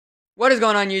What is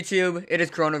going on YouTube? It is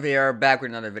Corona VR back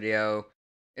with another video.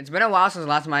 It's been a while since the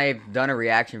last time I've done a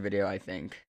reaction video, I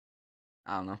think.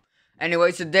 I don't know.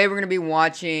 Anyways, today we're going to be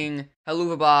watching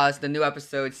Helluva Boss, the new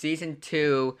episode, Season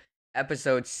 2,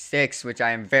 Episode 6, which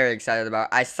I am very excited about.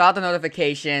 I saw the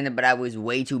notification, but I was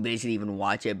way too busy to even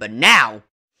watch it. But now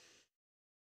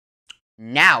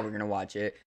we're going to watch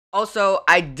it. Also,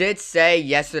 I did say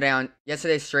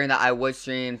yesterday's stream that I would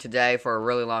stream today for a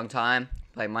really long time,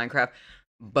 play Minecraft.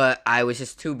 But I was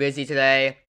just too busy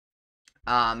today.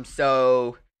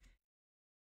 So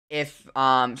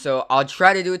I'll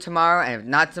try to do it tomorrow, and if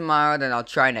not tomorrow, then I'll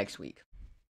try next week.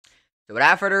 So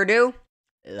without further ado,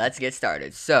 let's get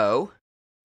started. So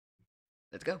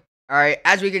let's go. Alright,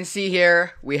 as we can see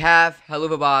here, we have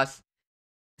Helluva Boss,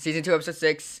 Season 2, Episode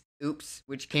 6, Oops,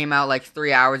 which came out like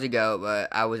 3 hours ago, but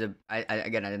I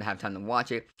didn't have time to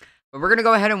watch it. But we're gonna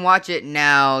go ahead and watch it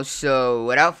now, so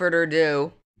without further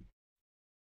ado,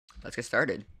 let's get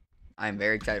started. I am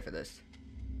very excited for this.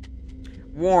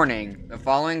 Warning, the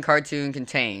following cartoon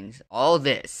contains all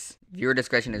this. Viewer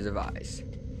discretion is advised.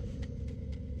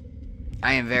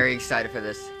 I am very excited for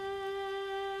this.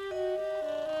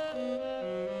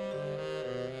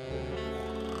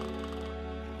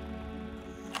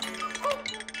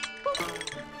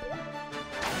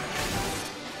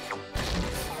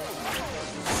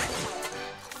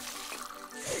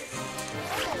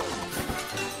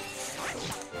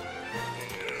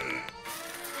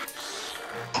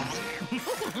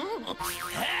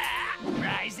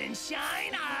 Rise and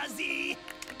shine, Ozzy!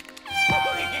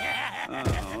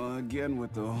 Oh, again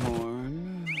with the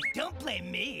horn. Don't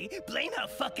blame me. Blame how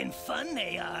fucking fun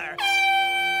they are.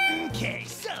 Okay,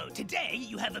 so today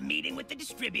you have a meeting with the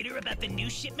distributor about the new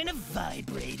shipment of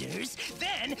vibrators.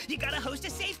 Then you gotta host a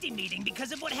safety meeting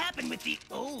because of what happened with the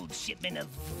old shipment of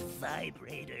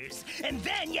vibrators. And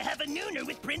then you have a nooner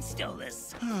with Prince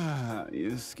Stolas.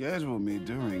 You scheduled me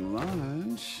during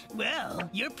lunch. Well,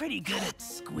 you're pretty good at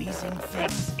squeezing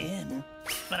things in.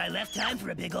 But I left time for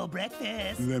a big old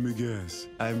breakfast. Let me guess.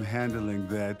 I'm handling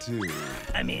that too.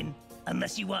 I mean,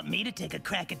 unless you want me to take a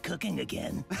crack at cooking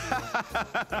again.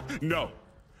 No.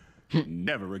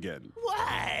 Never again.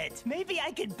 What? Maybe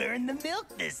I could burn the milk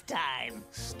this time.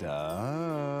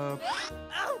 Stop.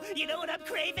 Oh, you know what I'm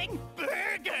craving?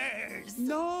 Burgers!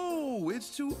 No,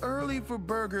 it's too early for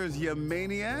burgers, you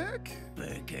maniac.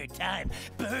 Burger time,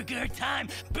 burger time,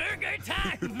 burger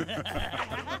time!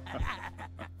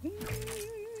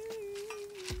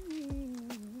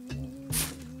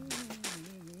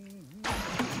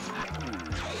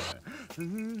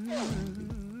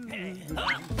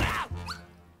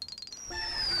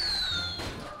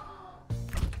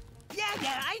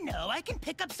 Yeah, I know. I can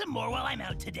pick up some more while I'm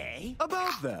out today.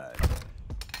 About that,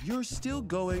 you're still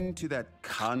going to that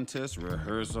contest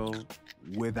rehearsal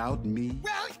without me?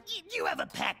 Well, you have a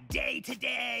packed day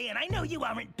today, and I know you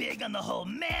aren't big on the whole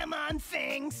Mammon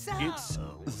thing, so... It's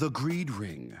the Greed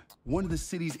Ring. One of the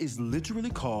cities is literally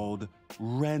called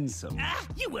Ransom. Ah,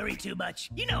 you worry too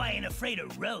much. You know I ain't afraid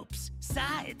of ropes.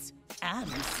 Sides, I'm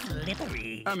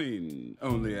slippery. I mean,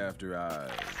 only after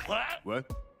I... What?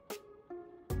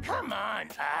 Come on,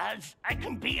 Oz. I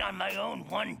can be on my own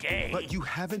one day. But you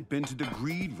haven't been to the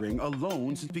Greed Ring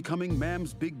alone since becoming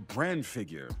Ma'am's big brand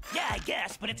figure. Yeah, I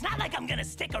guess, but it's not like I'm gonna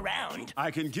stick around.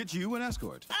 I can get you an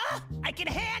escort. Ah, I can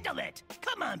handle it.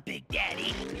 Come on, Big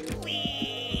Daddy.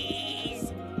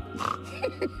 Please.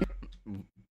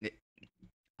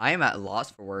 I am at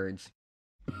loss for words.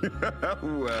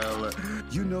 Well,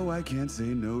 you know I can't say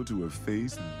no to a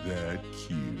face that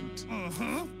cute.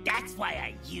 That's why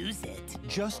I use it.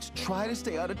 Just try to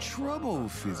stay out of trouble,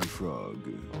 Fizzy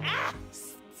Frog. Ah,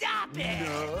 stop it.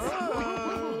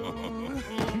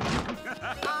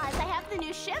 Oz, I have the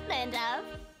new shipment of...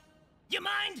 You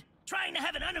mind trying to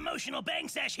have an unemotional bang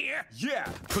sesh here? Yeah,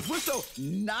 because we're so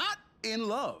not in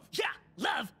love. Yeah,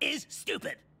 love is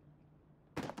stupid.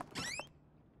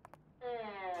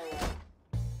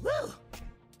 Woo!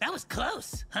 That was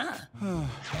close, huh?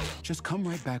 Just come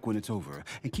right back when it's over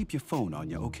and keep your phone on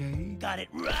you, okay? Got it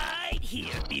right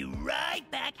here. Be right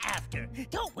back after.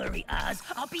 Don't worry, Oz.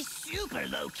 I'll be super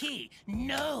low-key.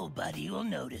 Nobody will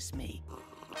notice me.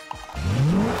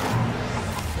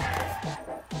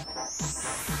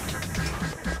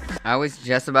 I was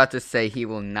just about to say he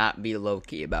will not be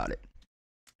low-key about it.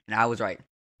 And I was right.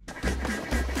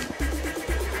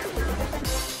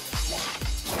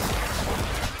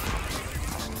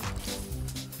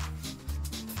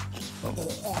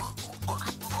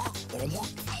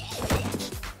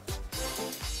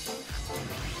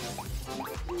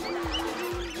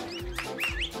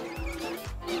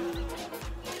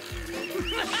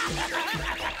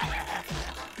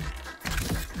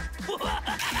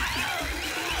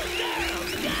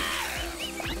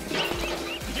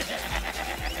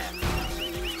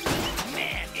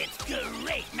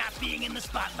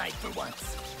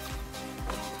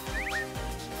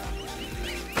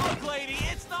 lady,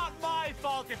 it's not my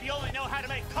fault if you only know how to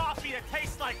make coffee that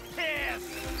tastes like piss!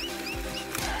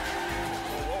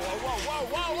 Whoa, whoa, whoa,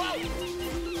 whoa, whoa!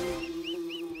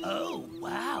 Oh,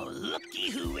 wow, looky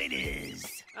who it is.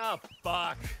 Oh,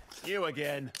 fuck. You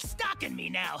again. Stalking me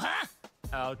now, huh?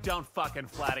 Oh, don't fucking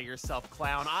flatter yourself,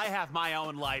 clown. I have my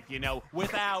own life, you know,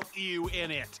 without you in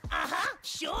it. Uh-huh,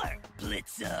 sure,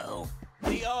 Blitzo.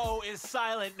 The O is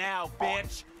silent now,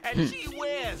 bitch. And gee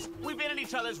whiz, we've been in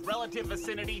each other's relative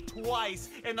vicinity twice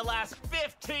in the last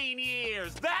 15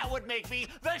 years. That would make me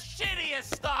the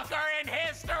shittiest stalker in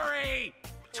history!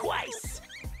 Twice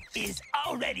is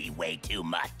already way too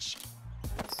much.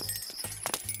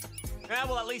 Yeah,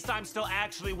 well, at least I'm still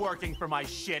actually working for my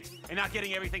shit and not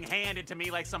getting everything handed to me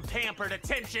like some pampered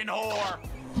attention whore.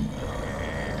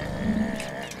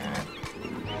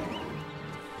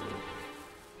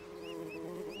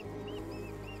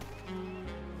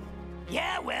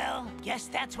 Yeah, well, guess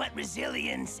that's what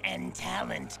resilience and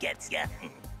talent gets ya.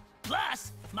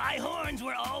 Plus, my horns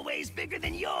were always bigger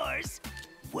than yours,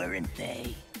 weren't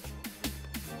they?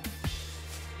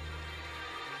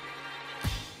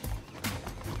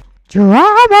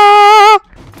 Drama!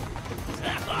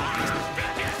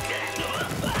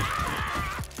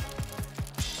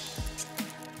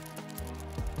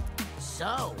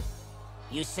 So,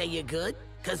 you say you're good?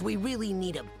 Cause we really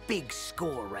need a big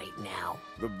score right now.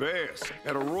 The best.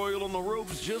 Had a royal on the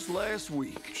ropes just last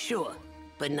week. Sure,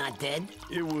 but not dead?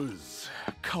 It was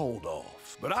called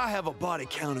off. But I have a body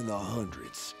count in the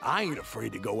hundreds. I ain't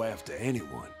afraid to go after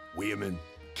anyone. Women,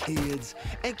 kids,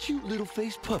 and cute little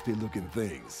face puppy looking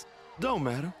things. Don't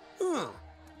matter.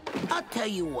 I'll tell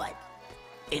you what.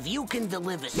 If you can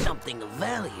deliver something of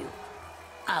value,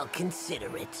 I'll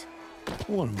consider it.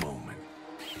 One moment.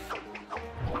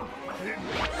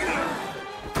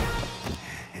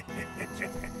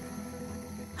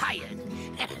 Hired.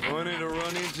 Funny to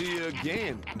run into you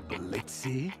again,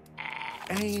 Blitzy.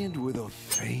 And with a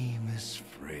famous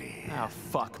friend. Oh,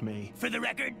 fuck me. For the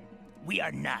record, we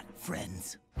are not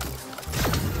friends.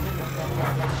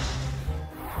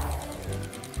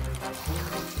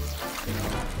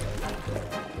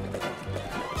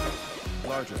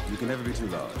 Larger. You can never be too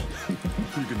large.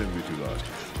 You can never be too large.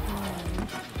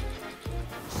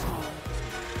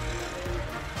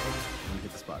 Let me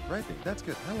hit the spot right there. That's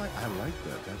good. I like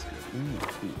that. That's good.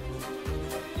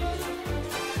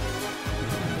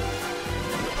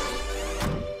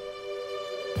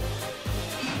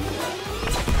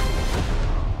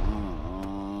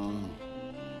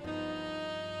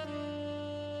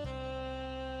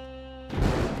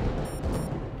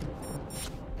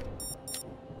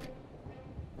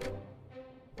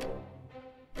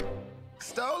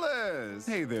 Stolas!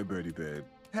 Hey there, Birdie babe.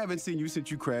 Haven't seen you since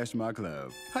you crashed my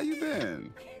club. How you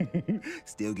been?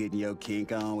 Still getting your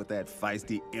kink on with that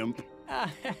feisty imp?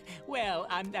 Well,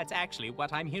 that's actually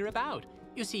what I'm here about.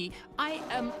 You see, I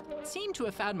seem to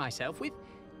have found myself with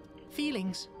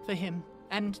feelings for him,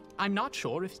 and I'm not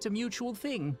sure if it's a mutual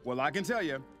thing. Well, I can tell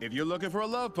you, if you're looking for a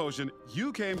love potion,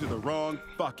 you came to the wrong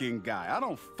fucking guy. I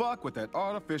don't fuck with that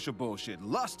artificial bullshit.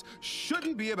 Lust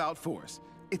shouldn't be about force.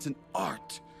 It's an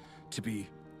art to be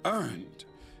earned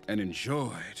and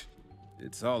enjoyed.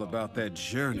 It's all about that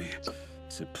journey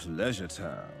to Pleasure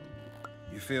Town.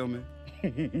 You feel me?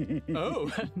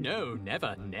 Oh, no,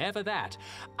 never that.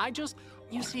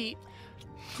 You see,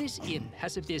 this inn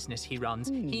has a business he runs.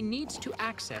 He needs to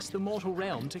access the mortal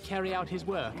realm to carry out his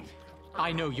work.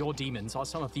 I know your demons are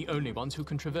some of the only ones who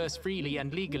can traverse freely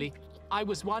and legally. I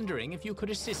was wondering if you could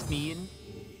assist me in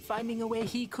finding a way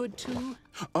he could too.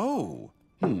 Oh,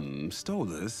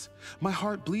 Stolas. My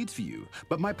heart bleeds for you,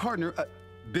 but my partner,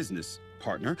 business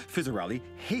partner, Fizzarelli,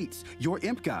 hates your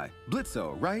imp guy,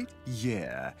 Blitzo, right?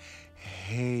 Yeah.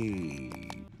 Hey.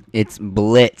 It's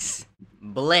Blitz.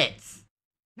 Blitz.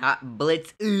 Not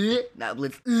Blitz. Not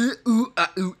Blitz.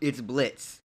 It's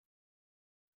Blitz.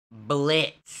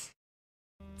 Blitz.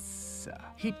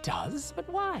 He does? But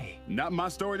why? Not my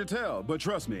story to tell, but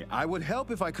trust me, I would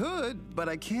help if I could, but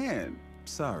I can't.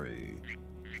 Sorry.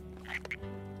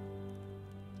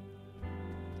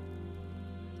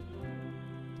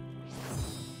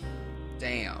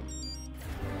 Damn.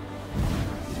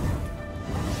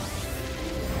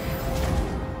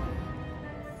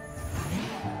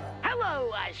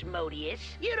 Hello, Asmodeus.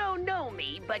 You don't know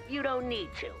me, but you don't need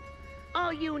to.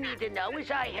 All you need to know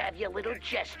is I have your little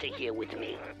jester here with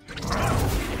me.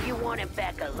 If you want him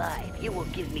back alive, you will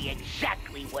give me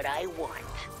exactly what I want.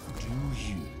 Do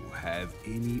you have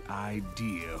any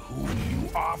idea who you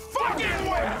are fucking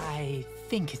with? I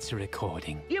think it's a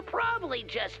recording. You probably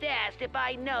just asked if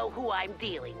I know who I'm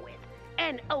dealing with.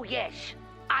 And oh yes,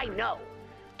 I know.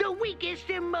 The weakest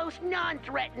and most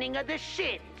non-threatening of the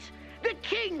sins. The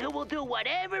king who will do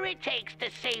whatever it takes to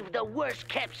save the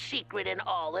worst-kept secret in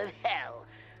all of hell.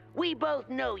 We both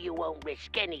know you won't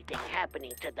risk anything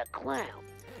happening to the clown.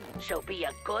 So be a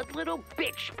good little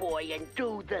bitch boy and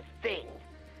do the thing.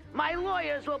 My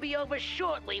lawyers will be over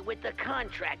shortly with the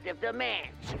contract of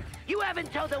demands. You have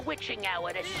until the witching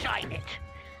hour to sign it.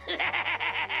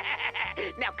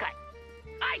 Now cut.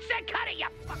 I said cut it, you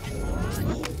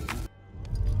fucking...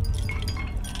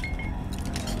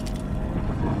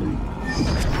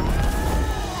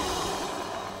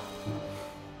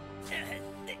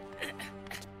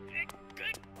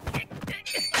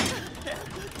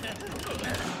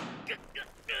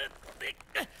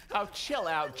 Oh, chill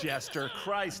out, Jester.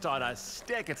 Christ on a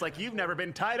stick. It's like you've never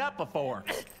been tied up before.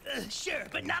 Sure,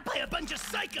 but not by a bunch of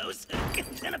psychos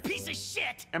and a piece of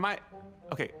shit. Am I...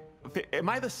 Okay, am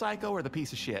I the psycho or the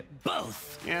piece of shit?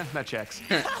 Both. Yeah, that checks.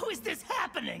 How is this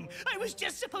happening? I was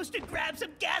just supposed to grab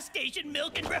some gas station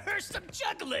milk and rehearse some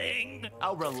juggling.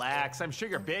 Oh, relax. I'm sure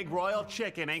your big royal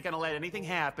chicken ain't gonna let anything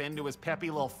happen to his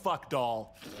peppy little fuck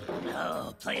doll.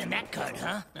 Oh, playing that card,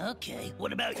 huh? Okay.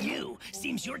 What about you?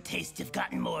 Seems your tastes have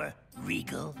gotten more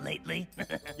regal lately.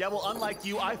 Yeah, well, unlike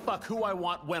you, I fuck who I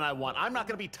want when I want. I'm not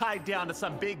gonna be tied down to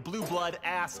some big blue blood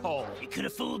asshole. You could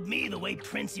have fooled me the way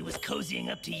Princey was cozying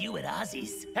up to you at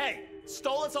Ozzy's. Hey,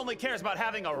 Stolas only cares about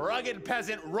having a rugged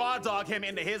peasant raw dog him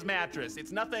into his mattress.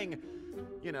 It's nothing,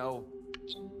 you know,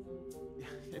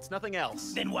 it's nothing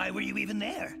else. Then why were you even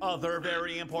there? Other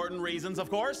very important reasons, of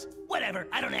course. Whatever,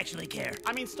 I don't actually care.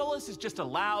 I mean, Stolas is just a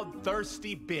loud,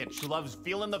 thirsty bitch who loves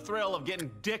feeling the thrill of getting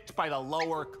dicked by the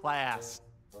lower class.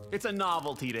 It's a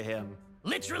novelty to him.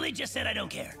 Literally just said I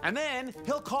don't care. And then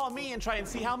he'll call me and try and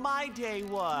see how my day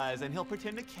was, and he'll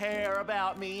pretend to care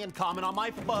about me and comment on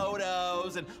my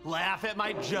photos and laugh at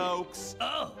my jokes.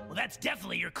 Oh, well that's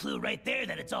definitely your clue right there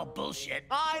that it's all bullshit.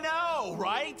 I know,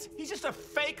 right? He's just a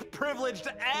fake privileged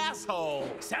asshole.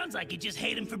 Sounds like you just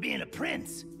hate him for being a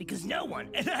prince. Because no one,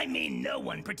 and I mean no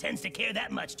one, pretends to care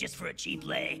that much just for a cheap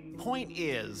lay. Point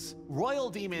is,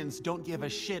 royal demons don't give a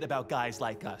shit about guys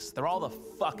like us. They're all the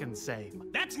fucking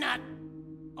same. That's not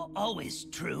always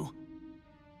true.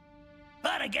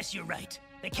 But I guess you're right.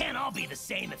 They can't all be the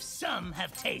same if some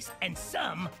have taste and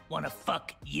some want to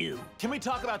fuck you. Can we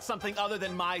talk about something other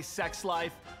than my sex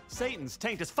life? Satan's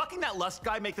taint. Does fucking that lust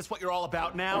guy make this what you're all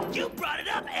about now? You brought it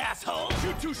up, asshole!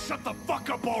 You two shut the fuck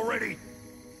up already!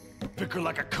 Bicker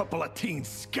like a couple of teen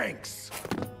skanks.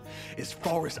 As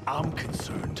far as I'm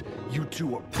concerned, you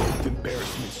two are both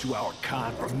embarrassments to our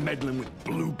kind for meddling with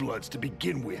blue bloods to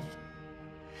begin with.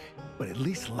 But at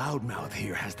least Loudmouth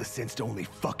here has the sense to only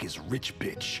fuck his rich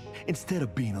bitch, instead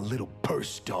of being a little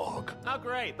purse dog. Oh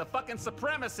great, the fucking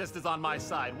supremacist is on my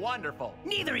side. Wonderful.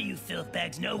 Neither of you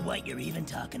filthbags know what you're even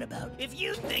talking about. If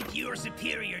you think you are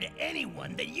superior to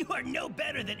anyone, then you are no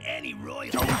better than any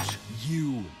royal. Don't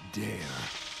you dare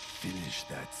finish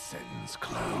that sentence,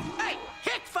 clown. Hey,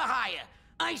 hit for hire!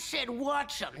 I said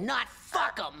watch them, not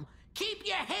fuck them. Keep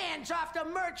your hands off the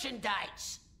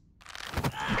merchandise.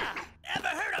 Ever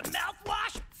heard of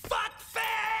mouthwash?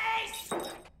 Fuckface!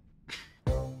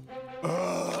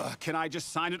 Can I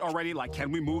just sign it already? Like,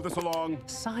 can we move this along?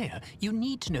 Sire, you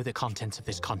need to know the contents of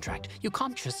this contract. You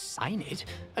can't just sign it.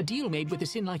 A deal made with a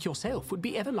sin like yourself would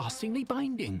be everlastingly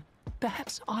binding.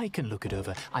 Perhaps I can look it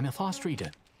over. I'm a fast reader.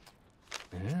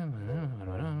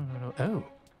 Oh,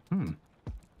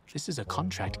 This is a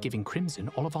contract giving Crimson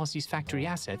all of Ozzy's factory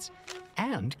assets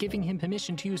and giving him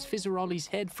permission to use Fizzarolli's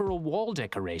head for a wall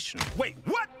decoration. Wait,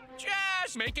 what?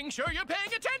 Just making sure you're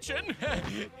paying attention.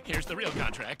 Here's the real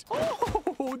contract.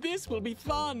 Oh, this will be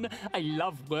fun. I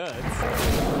love words.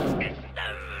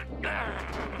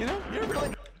 You know, you're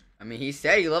really I mean, he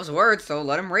said he loves words, so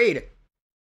let him read.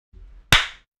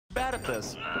 bad at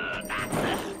this.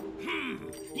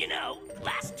 You know,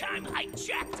 last time I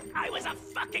checked, I was a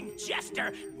fucking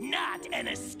jester, not an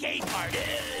escape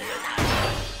artist.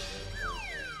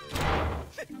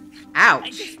 Ouch. I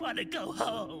just want to go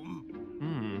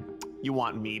home. You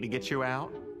want me to get you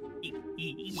out?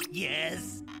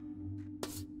 Yes.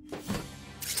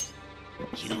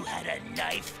 You had a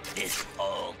knife this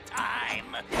whole time.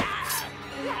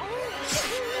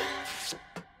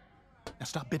 Now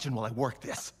stop bitching while I work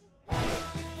this.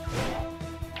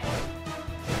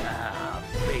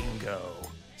 Bingo.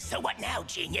 So what now,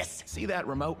 genius? See that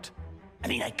remote? I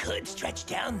mean, I could stretch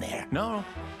down there. No.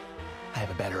 I have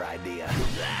a better idea.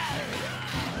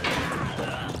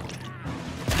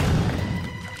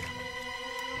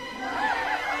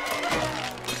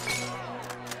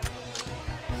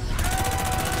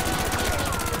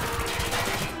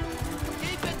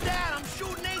 Keep it down! I'm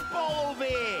shooting 8-ball over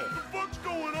here! What's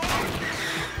going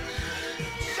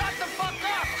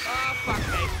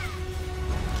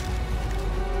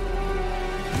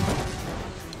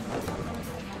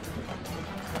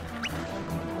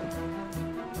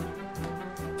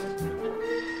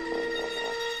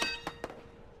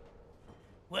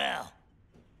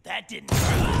expecting.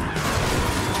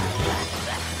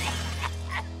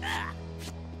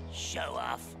 Show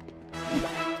off.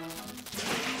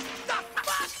 The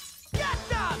fuck? Get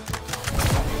them!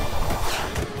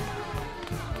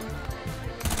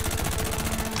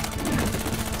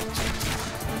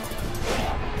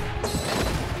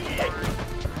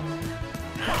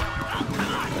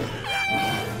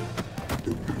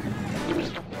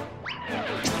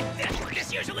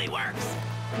 This usually works.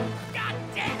 God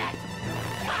damn it!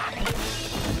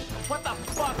 What the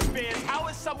fuck, Fizz? How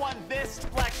is someone this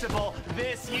flexible,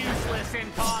 this useless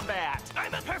in combat?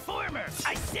 I'm a performer.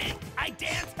 I sing, I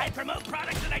dance, I promote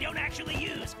products that I don't actually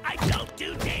use. I don't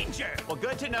do danger. Well,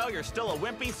 good to know you're still a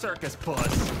wimpy circus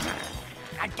puss.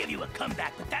 I'd give you a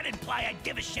comeback, but that'd imply I'd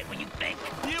give a shit what you think.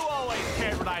 You always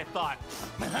cared what I thought.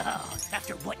 Oh,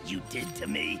 after what you did to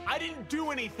me? I didn't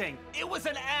do anything. It was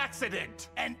an accident.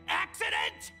 An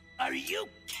accident? Are you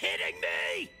kidding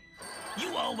me?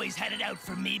 You always had it out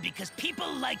for me because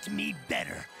people liked me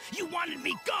better. You wanted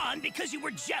me gone because you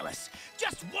were jealous,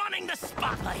 just wanting the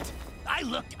spotlight. I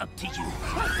looked up to you.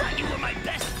 I thought you were my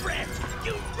best friend.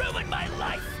 You ruined my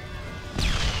life.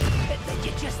 And then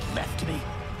you just left me.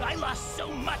 I lost so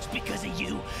much because of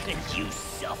you, and you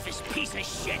selfish piece of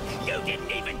shit, you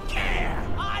didn't even care!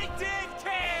 I did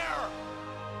care!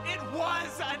 It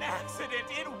was an accident,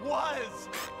 it was!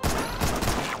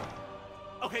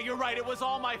 Okay, you're right, it was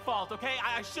all my fault, okay?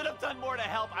 I should have done more to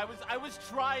help. I was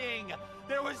trying.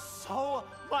 There was so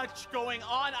much going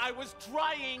on. I was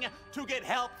trying to get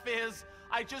help, Fizz.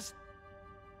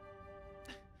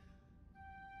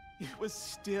 It was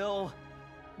still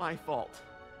my fault.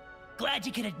 Glad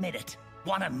you can admit it.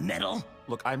 Want a medal?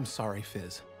 Look, I'm sorry,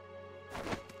 Fizz.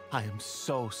 I am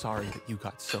so sorry that you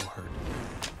got so hurt.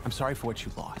 I'm sorry for what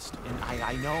you lost, and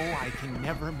I know I can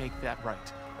never make that right.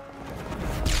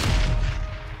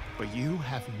 But you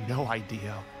have no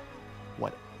idea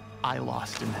what I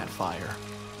lost in that fire.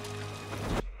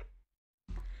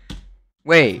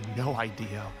 Wait. No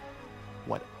idea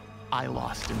what I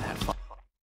lost in that fire.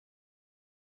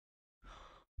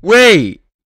 Wait.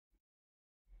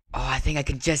 Oh, I think I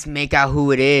can just make out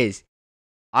who it is.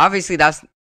 Obviously, that's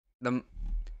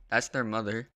their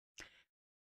mother.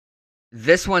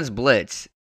 This one's Blitz,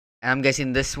 and I'm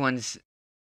guessing this one's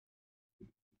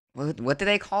what did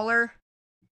they call her?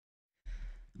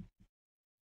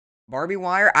 Barbie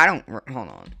Wire? I don't. Hold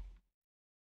on.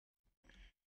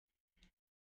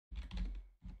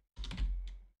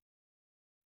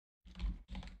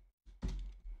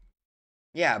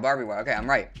 Yeah, Barbie Wire. Okay, I'm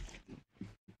right.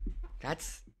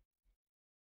 That's.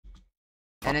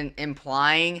 And then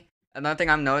implying, another thing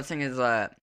I'm noticing is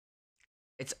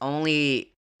it's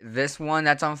only this one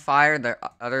that's on fire, the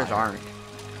others aren't.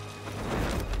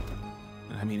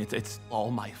 I mean, it's all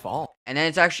my fault. And then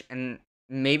it's actually, and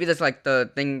maybe that's like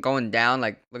the thing going down,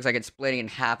 like looks like it's splitting in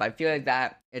half. I feel like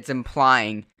that it's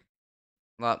implying,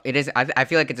 well, it is, I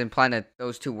feel like it's implying that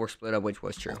those two were split up, which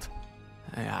was true.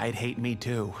 I'd hate me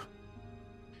too.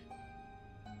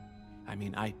 I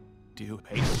mean, I do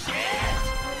hate.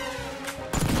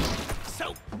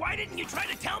 So, why didn't you try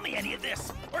to tell me any of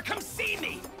this? Or come see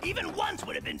me? Even once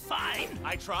would have been fine.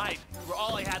 I tried. You were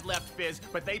all I had left, Fizz,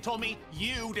 but they told me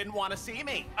you didn't want to see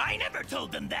me. I never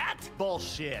told them that.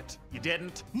 Bullshit. You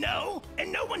didn't? No,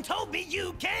 and no one told me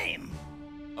you came.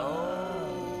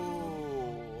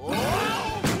 Oh,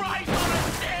 right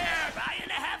on there! Trying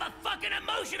to have a fucking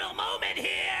emotional moment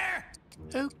here!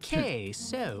 Okay,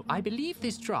 so I believe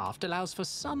this draft allows for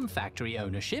some factory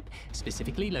ownership,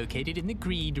 specifically located in the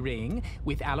greed ring,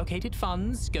 with allocated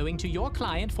funds going to your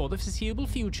client for the foreseeable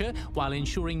future while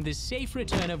ensuring the safe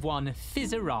return of one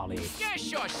Fizzerali. Yeah,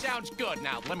 sure, sounds good.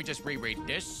 Now, let me just reread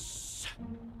this.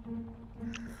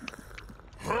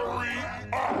 Hurry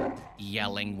up!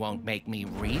 Yelling won't make me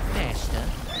read faster.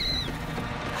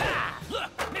 Ha!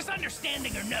 Look,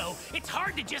 misunderstanding or no, it's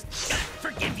hard to just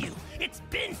forgive you. It's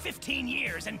been 15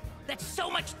 years, and that's so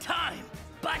much time.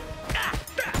 But,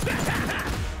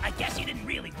 I guess you didn't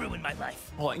really ruin my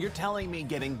life. well, you're telling me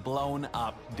getting blown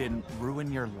up didn't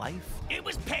ruin your life? It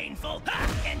was painful,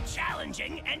 and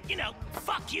challenging, and, you know,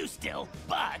 fuck you still,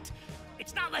 but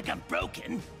it's not like I'm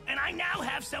broken, and I now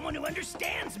have someone who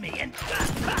understands me, and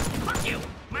fuck you!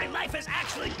 My life has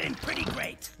actually been pretty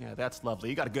great. Yeah, that's lovely.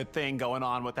 You got a good thing going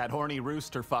on with that horny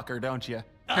rooster fucker, don't you?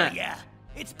 Oh, yeah.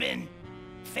 It's been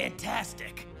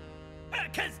fantastic.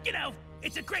 Because, you know,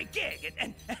 it's a great gig,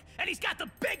 and he's got the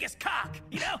biggest cock,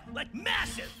 you know? Like,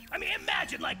 massive. I mean,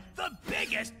 imagine, like, the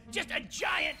biggest, just a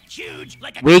giant, huge,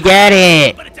 like a We cock, get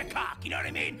it! But it's a cock, you know what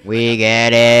I mean? We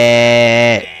get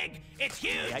it! Big, it's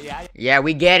huge. Yeah,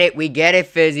 we get it,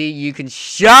 Fizzy. You can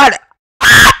shut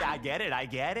up! get it. I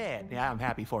get it. Yeah, I'm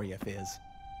happy for you, Fizz.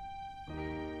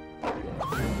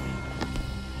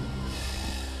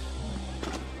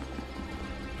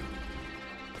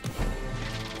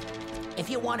 If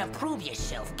you want to prove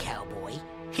yourself, cowboy,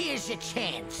 here's your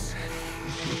chance.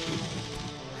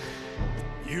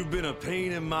 You've been a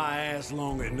pain in my ass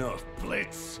long enough,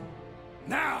 Blitz.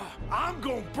 Now, I'm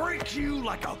gonna break you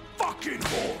like a fucking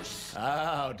horse.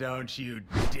 Oh, don't you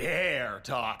dare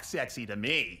talk sexy to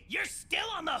me. You're still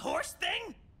on the horse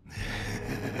thing?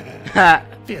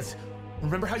 Fizz,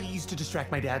 remember how you used to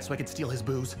distract my dad so I could steal his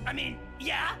booze? I mean,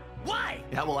 yeah? Why?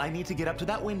 Yeah, well, I need to get up to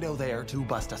that window there to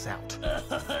bust us out.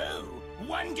 Oh,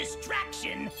 one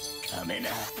distraction coming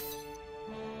up.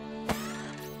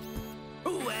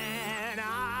 When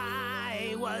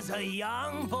I was a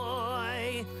young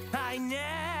boy, I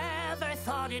never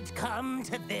thought it'd come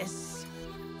to this.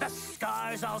 The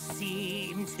scars all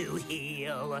seem to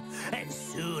heal, and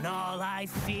soon all I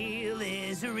feel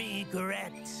is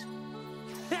regret.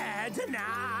 And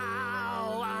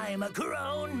now I'm a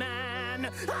grown man,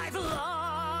 I've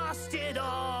lost it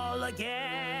all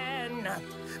again.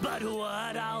 But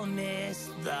what I'll miss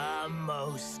the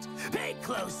most, pay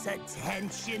close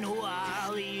attention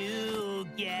while you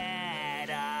get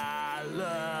a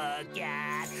look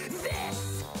at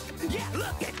this. Yeah,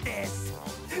 look at this.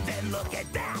 Then look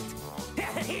at that.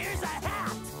 Here's a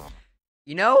hat.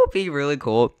 You know, it'd be really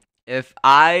cool if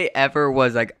I ever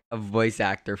was like a voice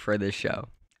actor for this show.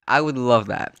 I would love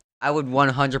that. I would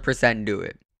 100% do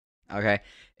it. Okay?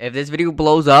 If this video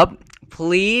blows up,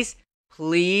 please,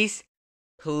 please,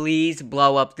 please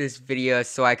blow up this video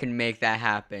so I can make that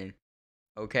happen.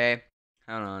 Okay?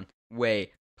 Hold on.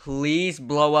 Wait. Please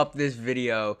blow up this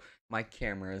video. My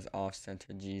camera is off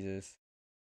center, Jesus.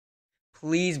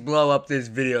 Please blow up this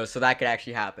video so that could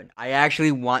actually happen. I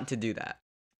actually want to do that.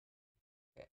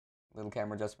 Okay. Little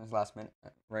camera adjustments last minute,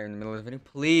 right in the middle of the video.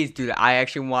 Please do that. I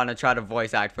actually want to try to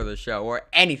voice act for the show or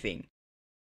anything.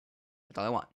 That's all I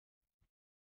want.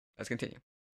 Let's continue.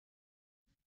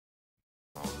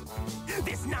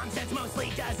 This nonsense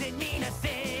mostly doesn't mean a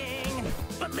thing.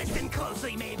 But listen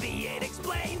closely, maybe it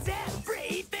explains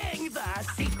everything. The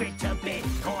secret to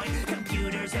Bitcoin,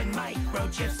 computers and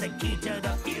microchips, the key to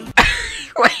the future.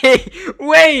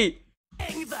 Wait!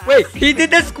 Wait, he did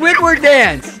the Squidward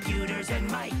dance!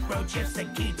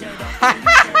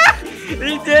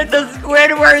 He did the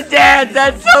Squidward dance!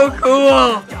 That's so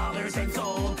cool!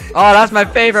 Oh, that's my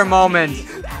favorite moment.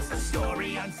 As the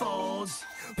story unfolds,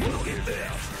 look at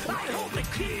this. I hold the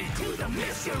key to the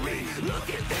mystery. Look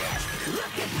at this.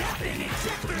 Look at nothing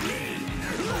except for me.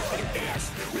 Look at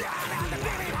this.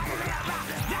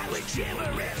 That was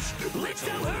gibberish. Let's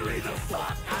go hurry the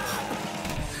fuck up.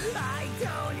 I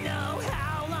don't know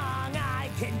how long I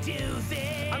can do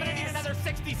this. I'm gonna need another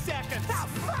 60 seconds. Oh,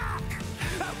 fuck!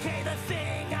 Okay, the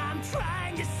thing I'm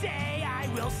trying to say, I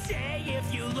will say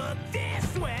if you look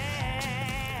this way.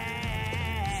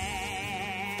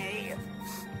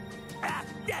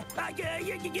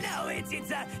 You know, it's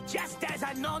just as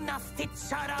a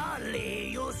non-fits-all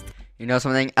used. You know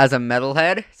something? As a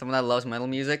metalhead, someone that loves metal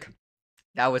music,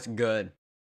 that was good.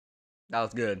 That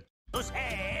was good.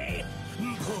 Hey,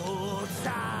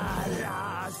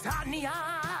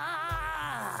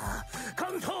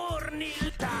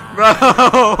 Bro,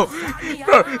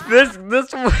 this what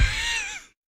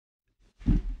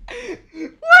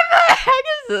the heck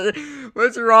is this?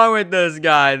 What's wrong with this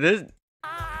guy? This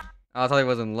I thought he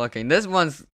wasn't looking. This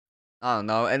one's I don't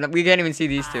know, and we can't even see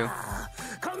these two.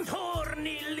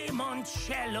 Contorni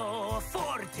limoncello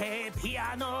forte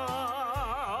piano.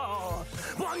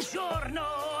 Buongiorno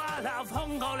alla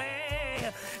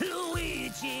vongole.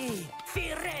 Luigi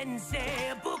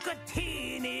Firenze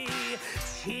Bucatini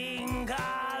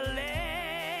Cingale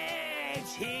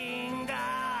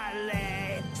Cingale.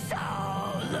 So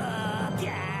look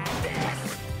at this.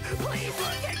 Please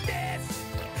look at this.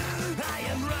 I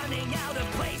am running out of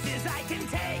places I can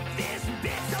take this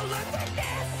bit. So look at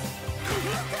this.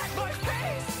 Look at my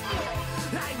face.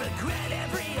 I regret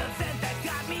every event that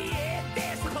got me in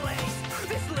this place.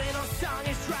 This little song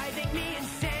is driving me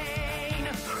insane.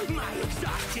 My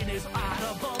exhaustion is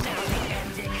audible. Now the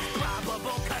ending is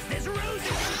probable. Cause this ruse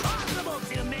is impossible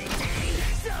to maintain.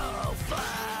 So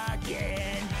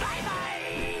fucking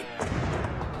bye-bye.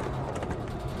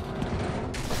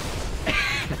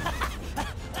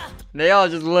 They all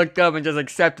just looked up and just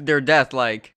accepted their death,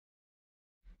 like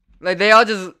they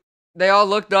all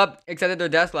looked up, accepted their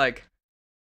death, like,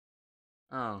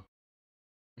 oh.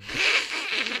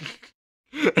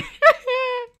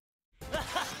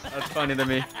 That's funny to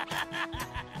me.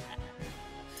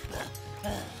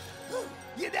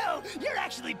 You You know, you're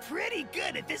actually pretty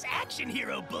good at this action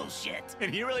hero bullshit.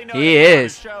 And you really know He how to put on a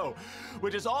is. show,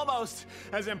 which is almost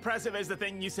as impressive as the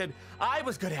thing you said I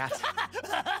was good at.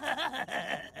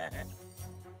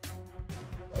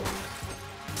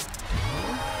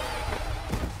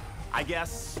 I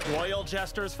guess royal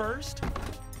jesters first?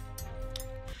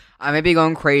 I may be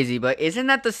going crazy, but isn't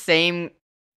that the same?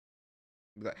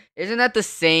 Isn't that the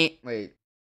same? Wait,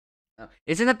 no.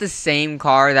 Isn't that the same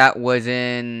car that was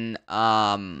in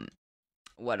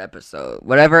what episode?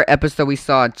 Whatever episode we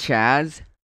saw Chaz.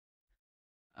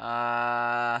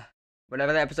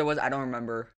 Whatever the episode was, I don't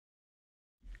remember.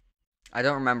 I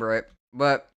don't remember it,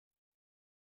 but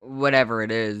whatever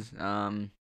it is, I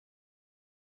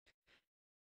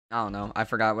don't know. I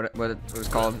forgot what it was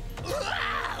called.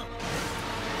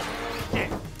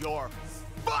 Get your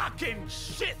fucking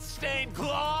shit-stained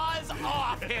claws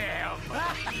off him!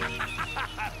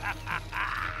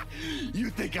 You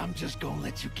think I'm just gonna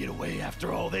let you get away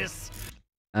after all this?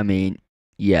 I mean,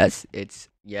 yes,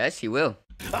 he will.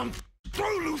 I'm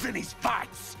through losing these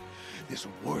fights. This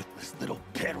worthless little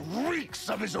pet reeks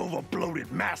of his overbloated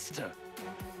master.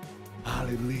 I'll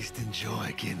at least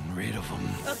enjoy getting rid of him.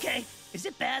 Okay, is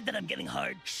it bad that I'm getting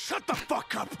hard? Shut the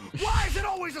fuck up! Why is it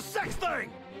always a sex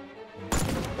thing?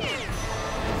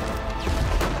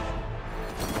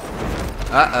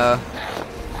 Uh-oh.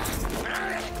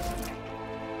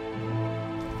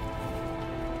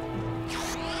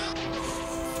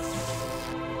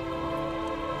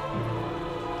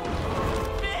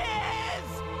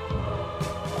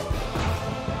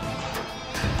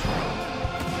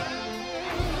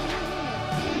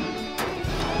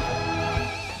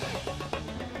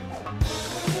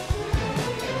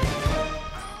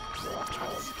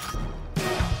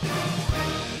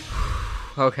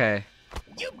 Okay.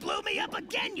 You blew me up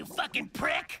again, you fucking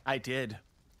prick! I did.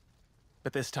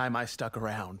 But this time I stuck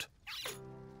around.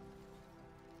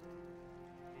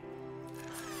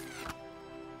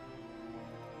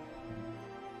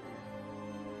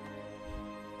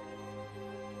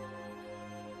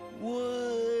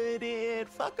 Would it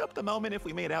fuck up the moment if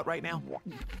we made out right now?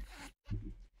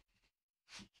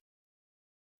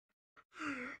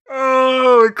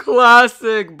 Oh,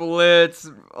 classic Blitz.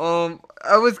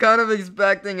 I was kind of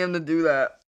expecting him to do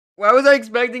that. Why was I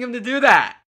expecting him to do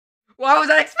that? Why was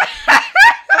I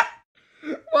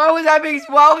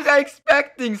why was I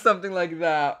expecting something like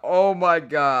that? Oh my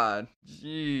god.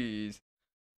 Jeez.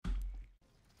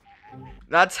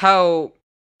 That's how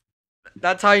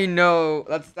you know,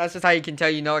 that's just how you can tell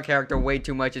you know a character way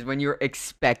too much, is when you're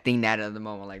expecting that at the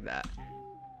moment like that.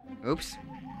 Oops.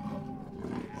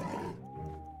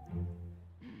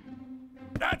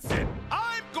 That's it.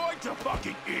 I'm going to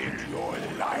fucking end your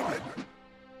life.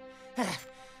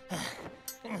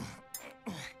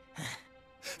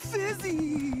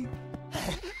 Fizzy!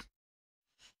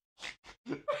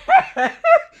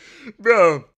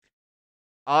 Bro,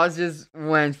 Oz just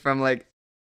went from like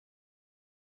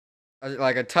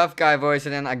a tough guy voice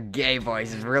and then a gay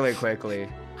voice really quickly.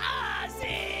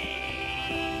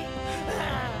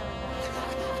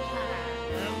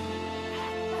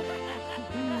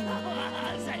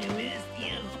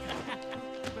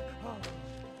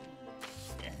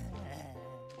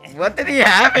 What did he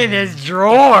have in his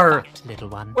drawer? Little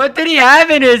one. What did he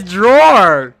have in his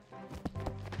drawer?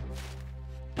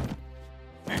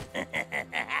 Oh,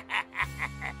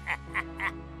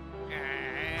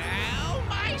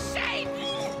 my Satan!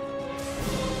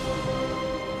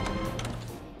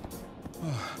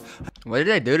 What did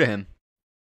they do to him?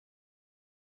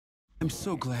 I'm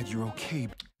so glad you're okay,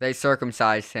 They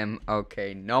circumcised him.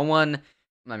 Okay, no one.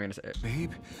 I'm not gonna say it.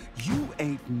 babe. You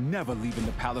ain't never leaving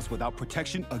the palace without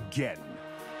protection again.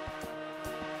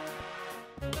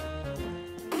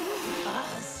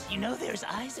 Oz, you know there's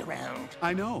eyes around.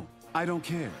 I know. I don't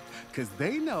care. Because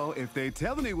they know if they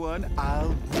tell anyone,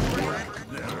 I'll break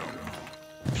them.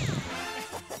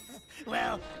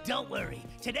 Well, don't worry.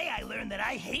 Today I learned that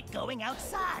I hate going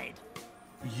outside.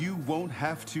 You won't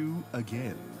have to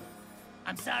again.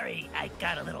 I'm sorry, I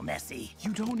got a little messy.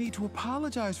 You don't need to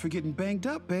apologize for getting banged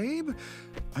up, babe.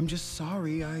 I'm just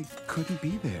sorry I couldn't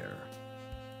be there.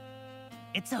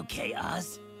 It's okay,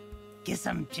 Oz. Guess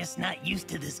I'm just not used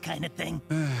to this kind of thing.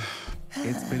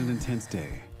 It's been an intense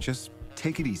day. Just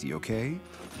take it easy, okay?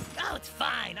 Oh, it's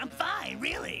fine. I'm fine,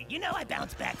 really. You know I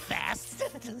bounce back fast.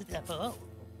 Oh.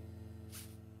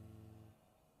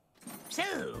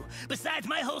 So, besides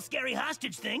my whole scary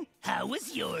hostage thing, how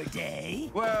was your day?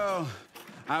 Well,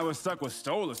 I was stuck with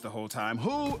Stolas the whole time,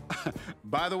 who,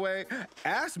 by the way,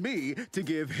 asked me to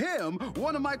give him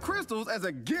one of my crystals as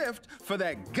a gift for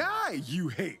that guy you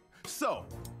hate. So,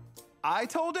 I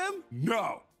told him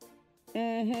no.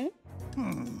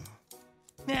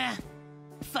 Nah,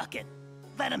 fuck it.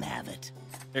 Let him have it.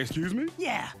 Excuse me?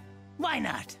 Yeah, why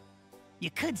not?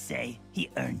 You could say he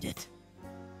earned it.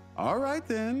 All right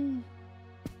then.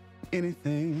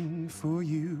 Anything for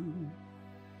you.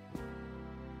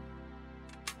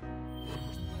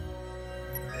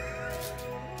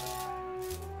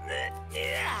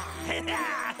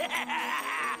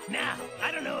 Now,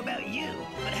 I don't know about you,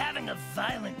 but having a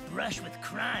violent brush with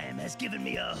crime has given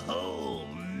me a whole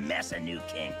mess of new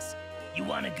kinks. You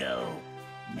wanna go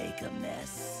make a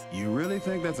mess? You really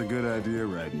think that's a good idea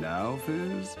right now,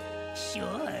 Fizz?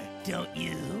 Sure, don't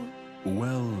you?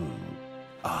 Well,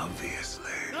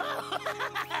 obviously.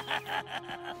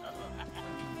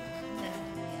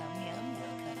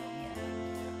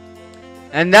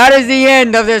 And that is the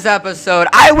end of this episode.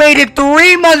 I waited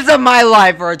 3 months of my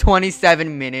life for a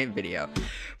 27-minute video.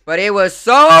 But it was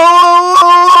so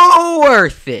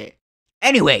worth it.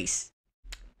 Anyways.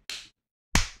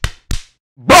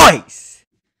 Boys.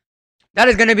 That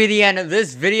is going to be the end of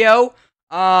this video.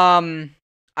 I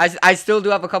still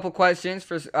do have a couple questions.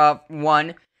 For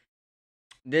one.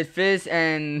 Did Fizz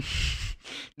and...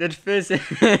 Did Fizz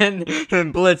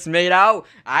and Blitz made out?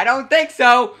 I don't think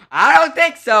so. I don't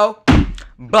think so.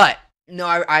 But no,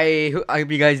 I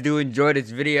hope you guys do enjoy this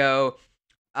video.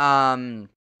 Yeah,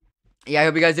 I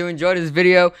hope you guys do enjoy this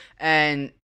video.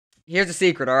 And here's a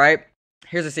secret, all right?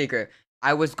 Here's a secret.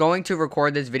 I was going to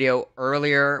record this video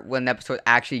earlier when the episode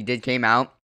actually came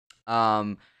out.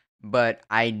 But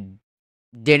I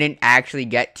didn't actually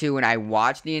get to, and I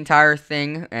watched the entire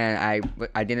thing, and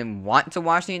I didn't want to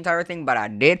watch the entire thing, but I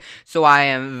did. So I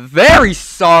am very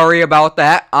sorry about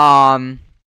that.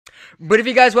 But if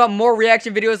you guys want more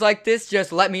reaction videos like this,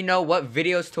 just let me know what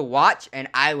videos to watch, and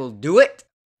I will do it.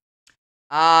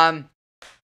 And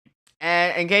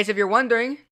in case if you're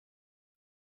wondering,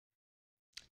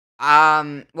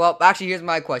 well, actually, here's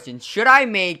my question. Should I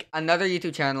make another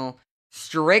YouTube channel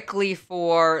strictly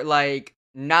for, like,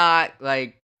 not,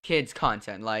 like, kids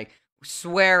content, like,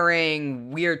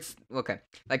 swearing, weird, okay,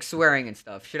 like, swearing and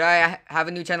stuff? Should I have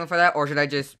a new channel for that, or should I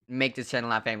just make this channel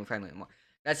not family-friendly anymore?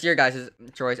 That's your guys'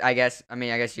 choice, I guess. I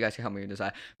mean, I guess you guys can help me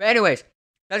decide. But anyways,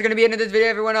 that's gonna be the end of this video,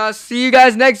 everyone. I'll see you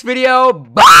guys next video.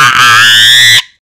 Bye!